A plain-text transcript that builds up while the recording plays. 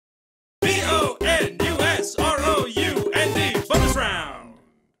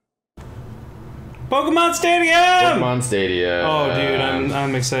Pokemon Stadium! Pokemon Stadium. Oh, dude,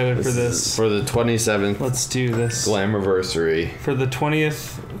 I'm excited for this. For the 27th. Let's do this. Glammiversary. For the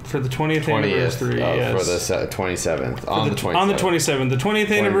 20th anniversary. Yes. For the 27th. On the 27th. On the 27th. The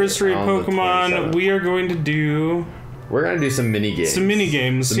 20th anniversary of Pokemon. We are going to do... We're going to do some mini games. Some mini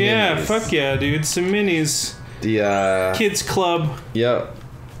games. Some yeah, minis. fuck yeah, dude. Some minis. The Kids Club. Yep.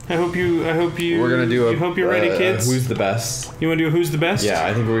 I hope you. We're gonna do a. I hope you're ready, kids. Who's the best? You want to do a Who's the Best? Yeah,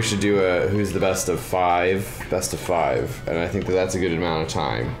 I think we should do a Who's the Best of 5. Best of 5, and I think that's a good amount of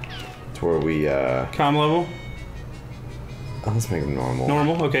time. To where we. Com level. Let's make them normal.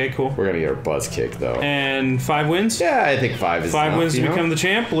 Normal. Okay, cool. We're gonna get our buzz kicked though. And 5 wins. Yeah, I think 5 is 5 enough, wins to become the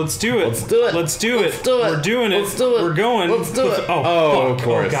champ. Let's do it. Let's do it. Let's do it. Let's do it. We're doing it. Let's do it. We're going. Let's do it. Oh, of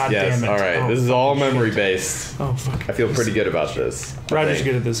course. Oh, God yes. damn it. All right. Oh, this is all memory based. Oh fuck. I feel pretty good about this. Roger's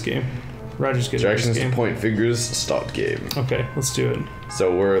good at this game. Roger's good Directions at this game. to point fingers. Start game. Okay, let's do it.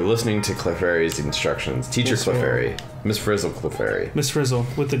 So we're listening to Clefairy's instructions. Teacher Yes, Clefairy. Miss Frizzle Clefairy. Miss Frizzle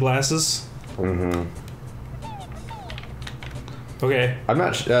with the glasses. Mm-hmm. Okay. I'm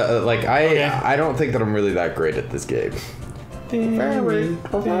not I don't think that I'm really that great at this game. Very.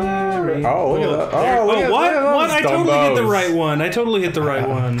 Oh, look at that. Oh, look at what? those What? I totally hit the dumbos. right one. I totally hit the right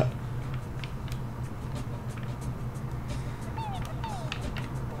one.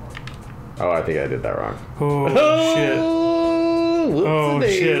 Oh, I think I did that wrong. Oh, shit. Oh,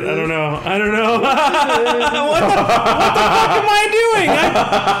 shit. I don't know. what the fuck am I doing?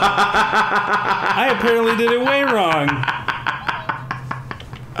 I apparently did it way wrong.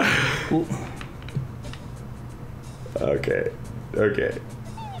 Okay.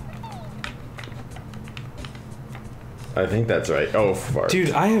 I think that's right. Oh, fuck.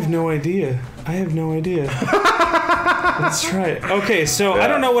 Dude, I have no idea. Let's try it. Okay, so I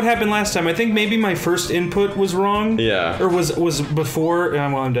don't know what happened last time. I think maybe my first input was wrong. Yeah. Or was before.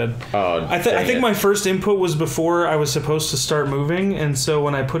 Well, I'm dead. Oh, I think my first input was before I was supposed to start moving, and so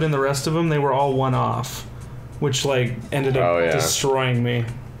when I put in the rest of them, they were all one off, which like ended up destroying me.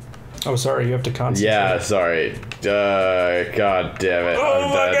 Oh, sorry. You have to concentrate. Yeah, sorry. God damn it.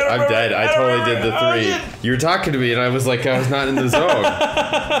 I'm dead. I totally did the 3. You were talking to me, and I was like, I was not in the zone.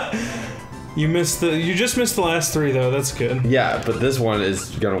 You just missed the last 3 though. That's good. Yeah, but this one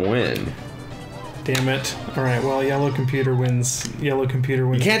is gonna win. Damn it. All right. Well, yellow computer wins. You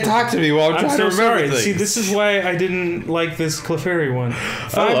can't talk to me while I'm trying to remember things. See, this is why I didn't like this Clefairy one.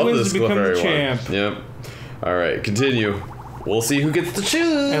 5 wins to become the champ. Yep. All right. Continue. We'll see who gets to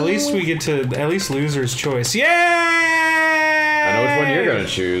choose. At least we get to loser's choice. Yay! I know which one you're gonna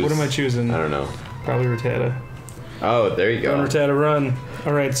choose. What am I choosing? I don't know. Probably Rattata. Oh, there you go. Run, Rattata, run.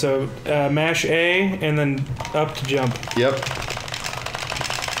 All right, so mash A and then up to jump. Yep.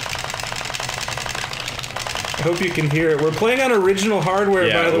 I hope you can hear it. We're playing on original hardware,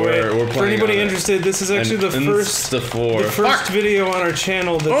 by the way. For anybody interested, this is actually the first video on our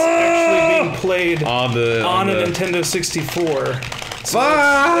channel that's actually being played on a Nintendo 64. So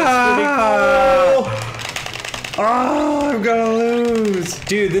that's pretty cool. Oh, I'm gonna lose.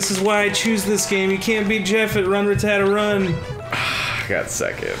 Dude, this is why I choose this game. You can't beat Geoff at Run, Rattata, Run. I got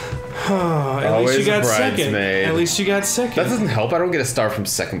second. At least you got second. That doesn't help. I don't get a star from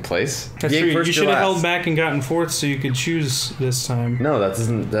second place. That's true. You should have held back and gotten fourth so you could choose this time. No, that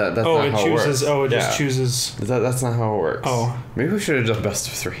doesn't. That's not how it works. Oh, it just chooses. That's not how it works. Oh, maybe we should have done best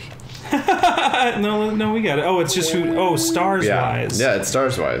of 3. no, we got it. Oh, it's just who? Oh, stars wise. Yeah, it's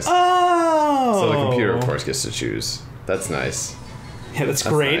stars wise. Oh. So the computer, of course, gets to choose. That's nice. Yeah, that's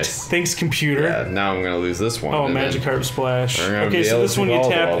great. Nice. Thanks, computer. Yeah, now I'm gonna lose this one. Oh, Magikarp Splash. Okay, so this one you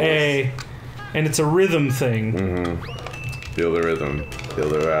tap A, and it's a rhythm thing. Mm-hmm. Feel the rhythm. Feel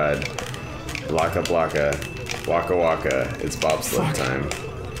the ride. Blocka blocka. Waka waka. It's bobsled time.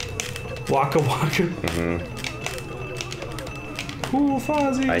 Waka waka. Mm-hmm. Cool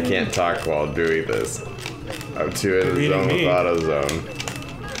Fozzie. I can't talk while doing this. I'm too in the zone with AutoZone.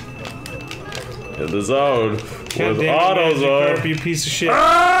 In the zone with AutoZone. You piece of shit.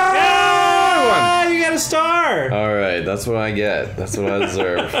 Ah, you got a star. All right, that's what I get. That's what I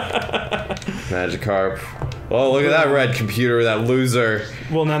deserve. Magikarp. Oh, look at that red computer, that loser.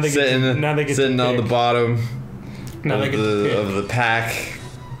 Well, now they sitting on the bottom of the pack.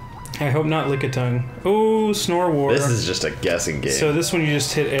 I hope not Lickitung. Oh, Snorwar. This is just a guessing game. So this one you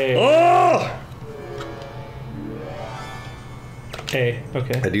just hit A. Oh! A.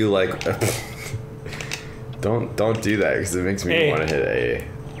 Okay. I do like. Don't do that because it makes me want to hit A.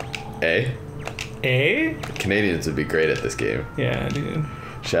 A. A. Canadians would be great at this game. Yeah, dude.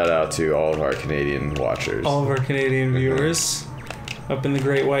 Shout out to all of our Canadian watchers. All of our Canadian viewers up in the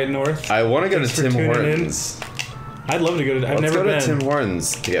Great White North. I want to go to Tim Hortons. I'd love to go to. I've never been. Let's go to Tim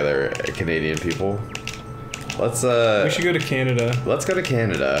Hortons together, Canadian people. Let's We should go to Canada. Let's go to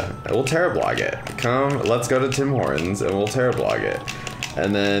Canada. We'll Terrablog it. Come, let's go to Tim Hortons and we'll Terrablog it,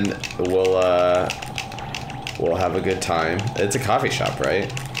 and then we'll have a good time. It's a coffee shop,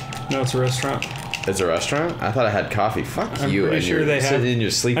 right? No, it's a restaurant. It's a restaurant? I thought I had coffee. Fuck you. I'm pretty sure they have. In your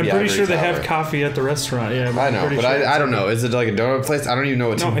sleepy I'm pretty sure they have coffee at the restaurant. Yeah, I know, but I don't know. Is it like a donut place? I don't even know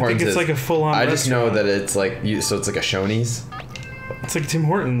what Tim Hortons is. I think it's like a full-on restaurant. I just know that it's like so it's like a Shoney's. It's like Tim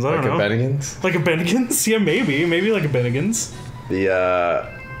Hortons. I don't know. Like a Bennigan's? Like a Bennigan's? Yeah, maybe like a Bennigan's.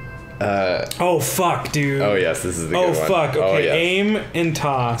 Oh fuck, dude. Oh yes, this is the good one. Oh fuck. Okay, yes. Aim and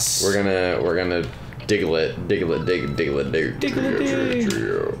toss. We're gonna diggle it.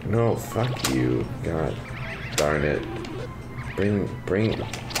 No, fuck you. God darn it. Bring.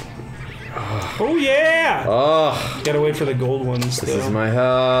 Oh yeah! Oh. Gotta wait for the gold ones. This is my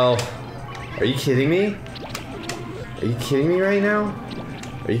hell. Are you kidding me? Are you kidding me right now?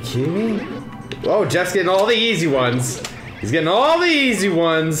 Are you kidding me? Oh, Jeff's getting all the easy ones. He's getting all the easy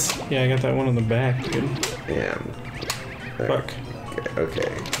ones. Yeah, I got that one on the back, dude. Damn. Fuck.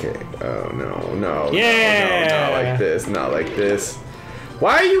 Okay. Oh no. Yeah. No, not like this. Not like this.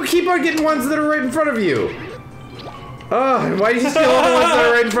 Why do you keep on getting ones that are right in front of you? Oh, and why do you steal all the ones that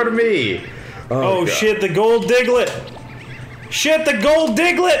are right in front of me? Oh shit, the gold Diglett. Shit, the gold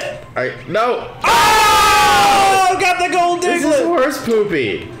Diglett. No. Oh, got the gold Diglett. This is horse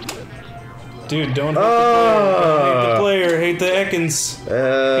poopy. Dude, don't hate the player. Hate the Ekans. Hate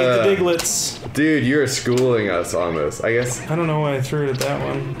the Diglets. Dude, you're schooling us on this. I guess. I don't know why I threw it at that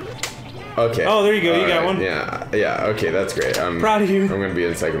one. Okay. Oh, there you go. You got one. Yeah. Okay, that's great. I'm proud of you. I'm gonna be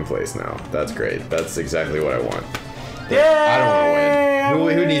in second place now. That's great. That's exactly what I want. Yeah. I don't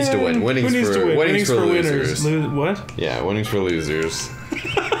want to win. Who needs to win? Winning's for losers. What? Yeah, winning's for losers.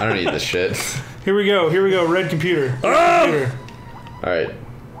 I don't need this shit. Here we go. Red computer. All right.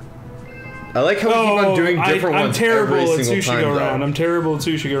 I like how we keep on doing different ones every single time. I'm terrible at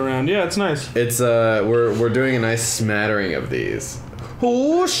sushi go round. Yeah, it's nice. It's we're doing a nice smattering of these.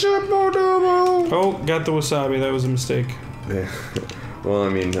 Oh, got the wasabi. That was a mistake. Yeah. Well, I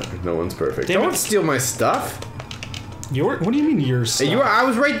mean, no one's perfect. Damn Don't steal my stuff. What do you mean your stuff? I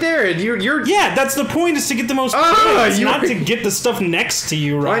was right there, and you're. Yeah, that's the point, is to get the most points, not to get the stuff next to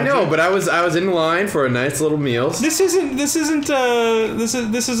you, Roger. I know, but I was in line for a nice little meal. This is a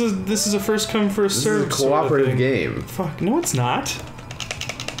first come first serve. This is a cooperative game. Fuck, no, it's not.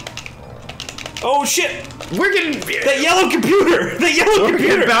 Oh shit! We're getting that yellow computer. We're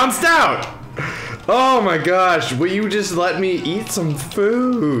getting bounced out. Oh my gosh! Will you just let me eat some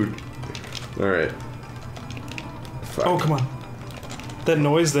food? All right. Fuck. Oh, come on. That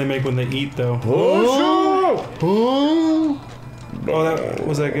noise they make when they eat, though.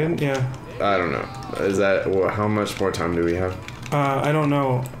 Was that good? Yeah. I don't know. Is that... how much more time do we have? I don't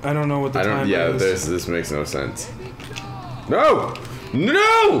know. I don't know what the time is. Yeah, this makes no sense. No!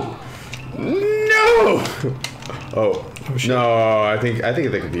 No! No! Oh shit. No, I think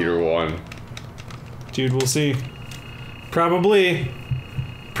the computer won. Dude, we'll see. Probably.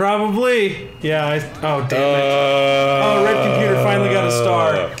 Yeah, oh damn it. Oh, red computer finally got a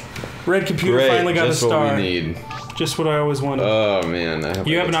star. Red computer finally got a star. Just what we need. Just what I always wanted. Oh man,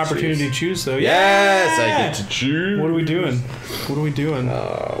 you have an opportunity to choose though. Yes, I get to choose. What are we doing? What do you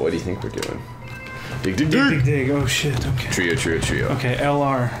think we're doing? Dig. Oh shit. Okay. Trio. Okay, LR.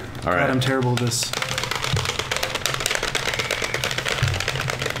 All right. God, I'm terrible at this.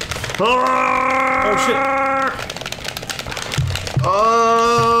 Oh shit.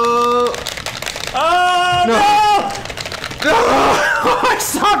 No!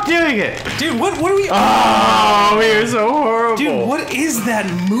 Stop doing it! Dude, what are we... Oh, we are so horrible. Dude, what is that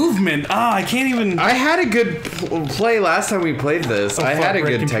movement? I can't even... I had a good play last time we played this. I had a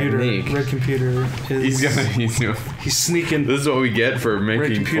good technique. Red computer is... He's sneaking. This is what we get for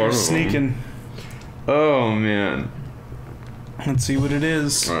making form of sneaking. Oh, man. Let's see what it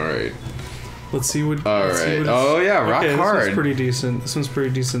is. Alright. Let's see what... Alright. Oh, yeah, rock hard. This one's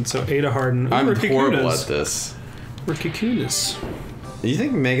pretty decent. So, Ada Harden. I'm horrible at this. We're Kakunas. Do you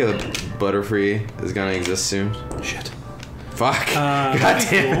think Mega Butterfree is gonna exist soon? Shit. Fuck. God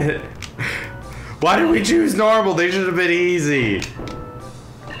damn it. Why did we choose normal? They should have been easy.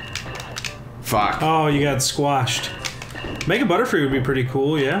 Fuck. Oh, you got squashed. Mega Butterfree would be pretty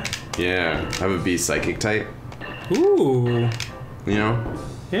cool, yeah? Yeah. Have it be Psychic type. Ooh. You know?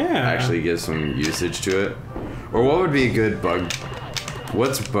 Yeah. Actually give some usage to it. Or what would be a good bug?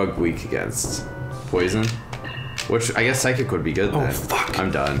 What's bug weak against? Poison? Which, I guess Psychic would be good then. Oh, fuck.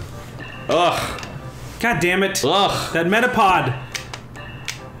 I'm done. Ugh. God damn it. Ugh. That Metapod.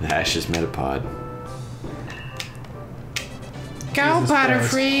 That's just Metapod. Go,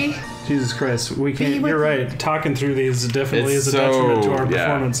 Butterfree. Jesus Christ, we can't. You're right. Talking through these definitely is a detriment to our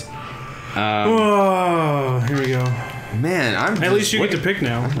performance. Oh, here we go. Man, At least you get to pick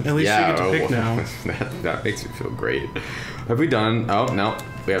now. At least you get to pick now. That makes me feel great. Have we done? Oh no,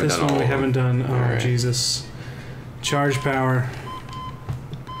 we haven't done all of them. This one we haven't done. Oh right. Jesus. Charge power.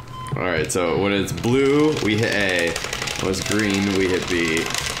 All right. So when it's blue, we hit A. When it's green, we hit B.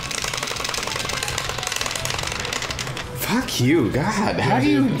 Fuck you, God! How are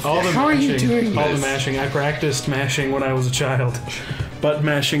you doing this? All the mashing. I practiced mashing when I was a child. Butt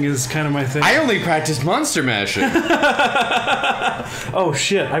mashing is kind of my thing. I only practiced monster mashing. Oh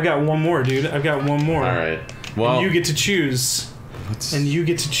shit! I've got one more, dude. I've got one more. All right. Well, and you get to choose. And you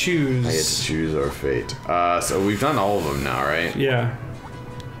get to choose. I get to choose our fate. So we've done all of them now, right? Yeah.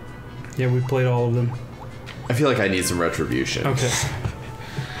 Yeah, we've played all of them. I feel like I need some retribution. Okay.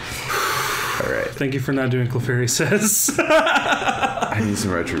 All right. Thank you for not doing Clefairy Says. I need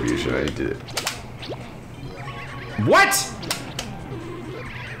some retribution. I did it. What?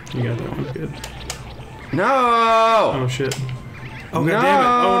 You got that one. Good. No. Oh shit. Oh god damn it.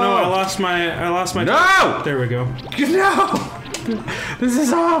 Oh no, I lost my No! There we go. No! This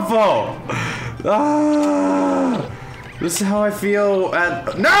is awful! Ah! This is how I feel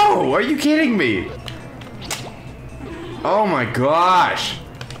at... No! Are you kidding me? Oh my gosh!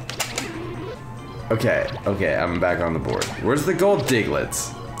 Okay, I'm back on the board. Where's the gold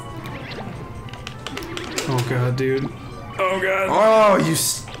Diglets? Oh god, dude. Oh god. Oh, you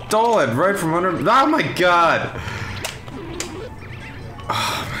stole it right from under... Oh my god!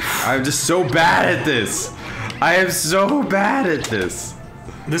 Oh, I'm just so bad at this. I am so bad at this.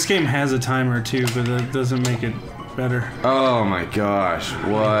 This game has a timer too, but that doesn't make it better. Oh my gosh!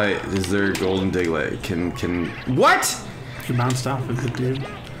 Why is there a golden Diglett? Can what? You bounced off of it, dude.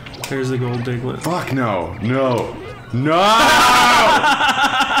 There's the gold Diglett. Fuck no!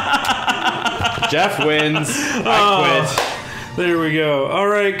 Geoff wins. I quit. There we go. All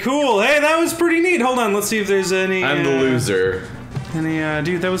right, cool. Hey, that was pretty neat. Hold on, let's see if there's any. I'm the loser.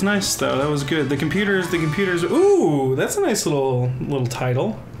 Dude, that was nice though. That was good. The computers. Ooh, that's a nice little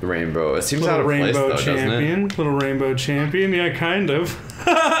title. The rainbow. It seems out of place though, doesn't it? Little rainbow champion. Yeah, kind of.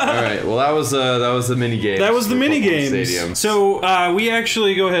 All right. Well, that was the mini game. That was the mini games. So we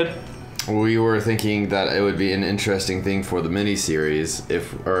actually go ahead. We were thinking that it would be an interesting thing for the mini series,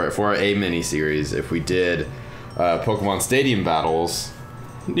 for a mini series, if we did Pokemon Stadium battles.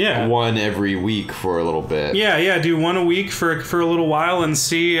 Yeah. One every week for a little bit. Yeah, do one a week for a little while and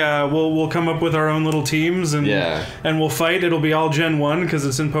see. We'll come up with our own little teams and we'll fight. It'll be all Gen 1 because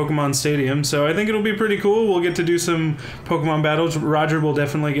it's in Pokemon Stadium. So I think it'll be pretty cool. We'll get to do some Pokemon battles. Roger will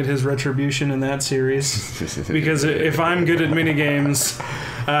definitely get his retribution in that series because if I'm good at minigames,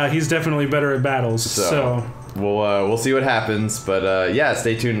 he's definitely better at battles. So. We'll see what happens, but yeah,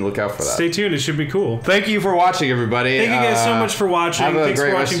 stay tuned and look out for that. Stay tuned, it should be cool. Thank you for watching, everybody. Thank you guys so much for watching. Thanks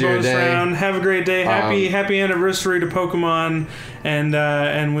for watching Bonus Round. Have a great day. Happy anniversary to Pokemon,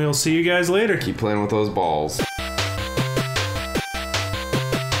 and we'll see you guys later. Keep playing with those balls.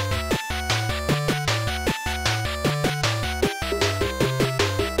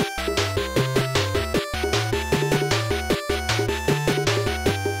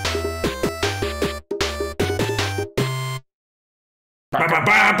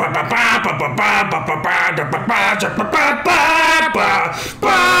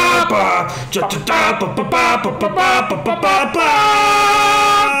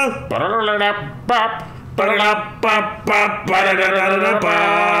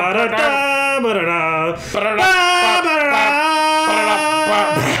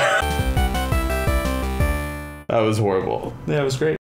 That was horrible. Yeah, it was great.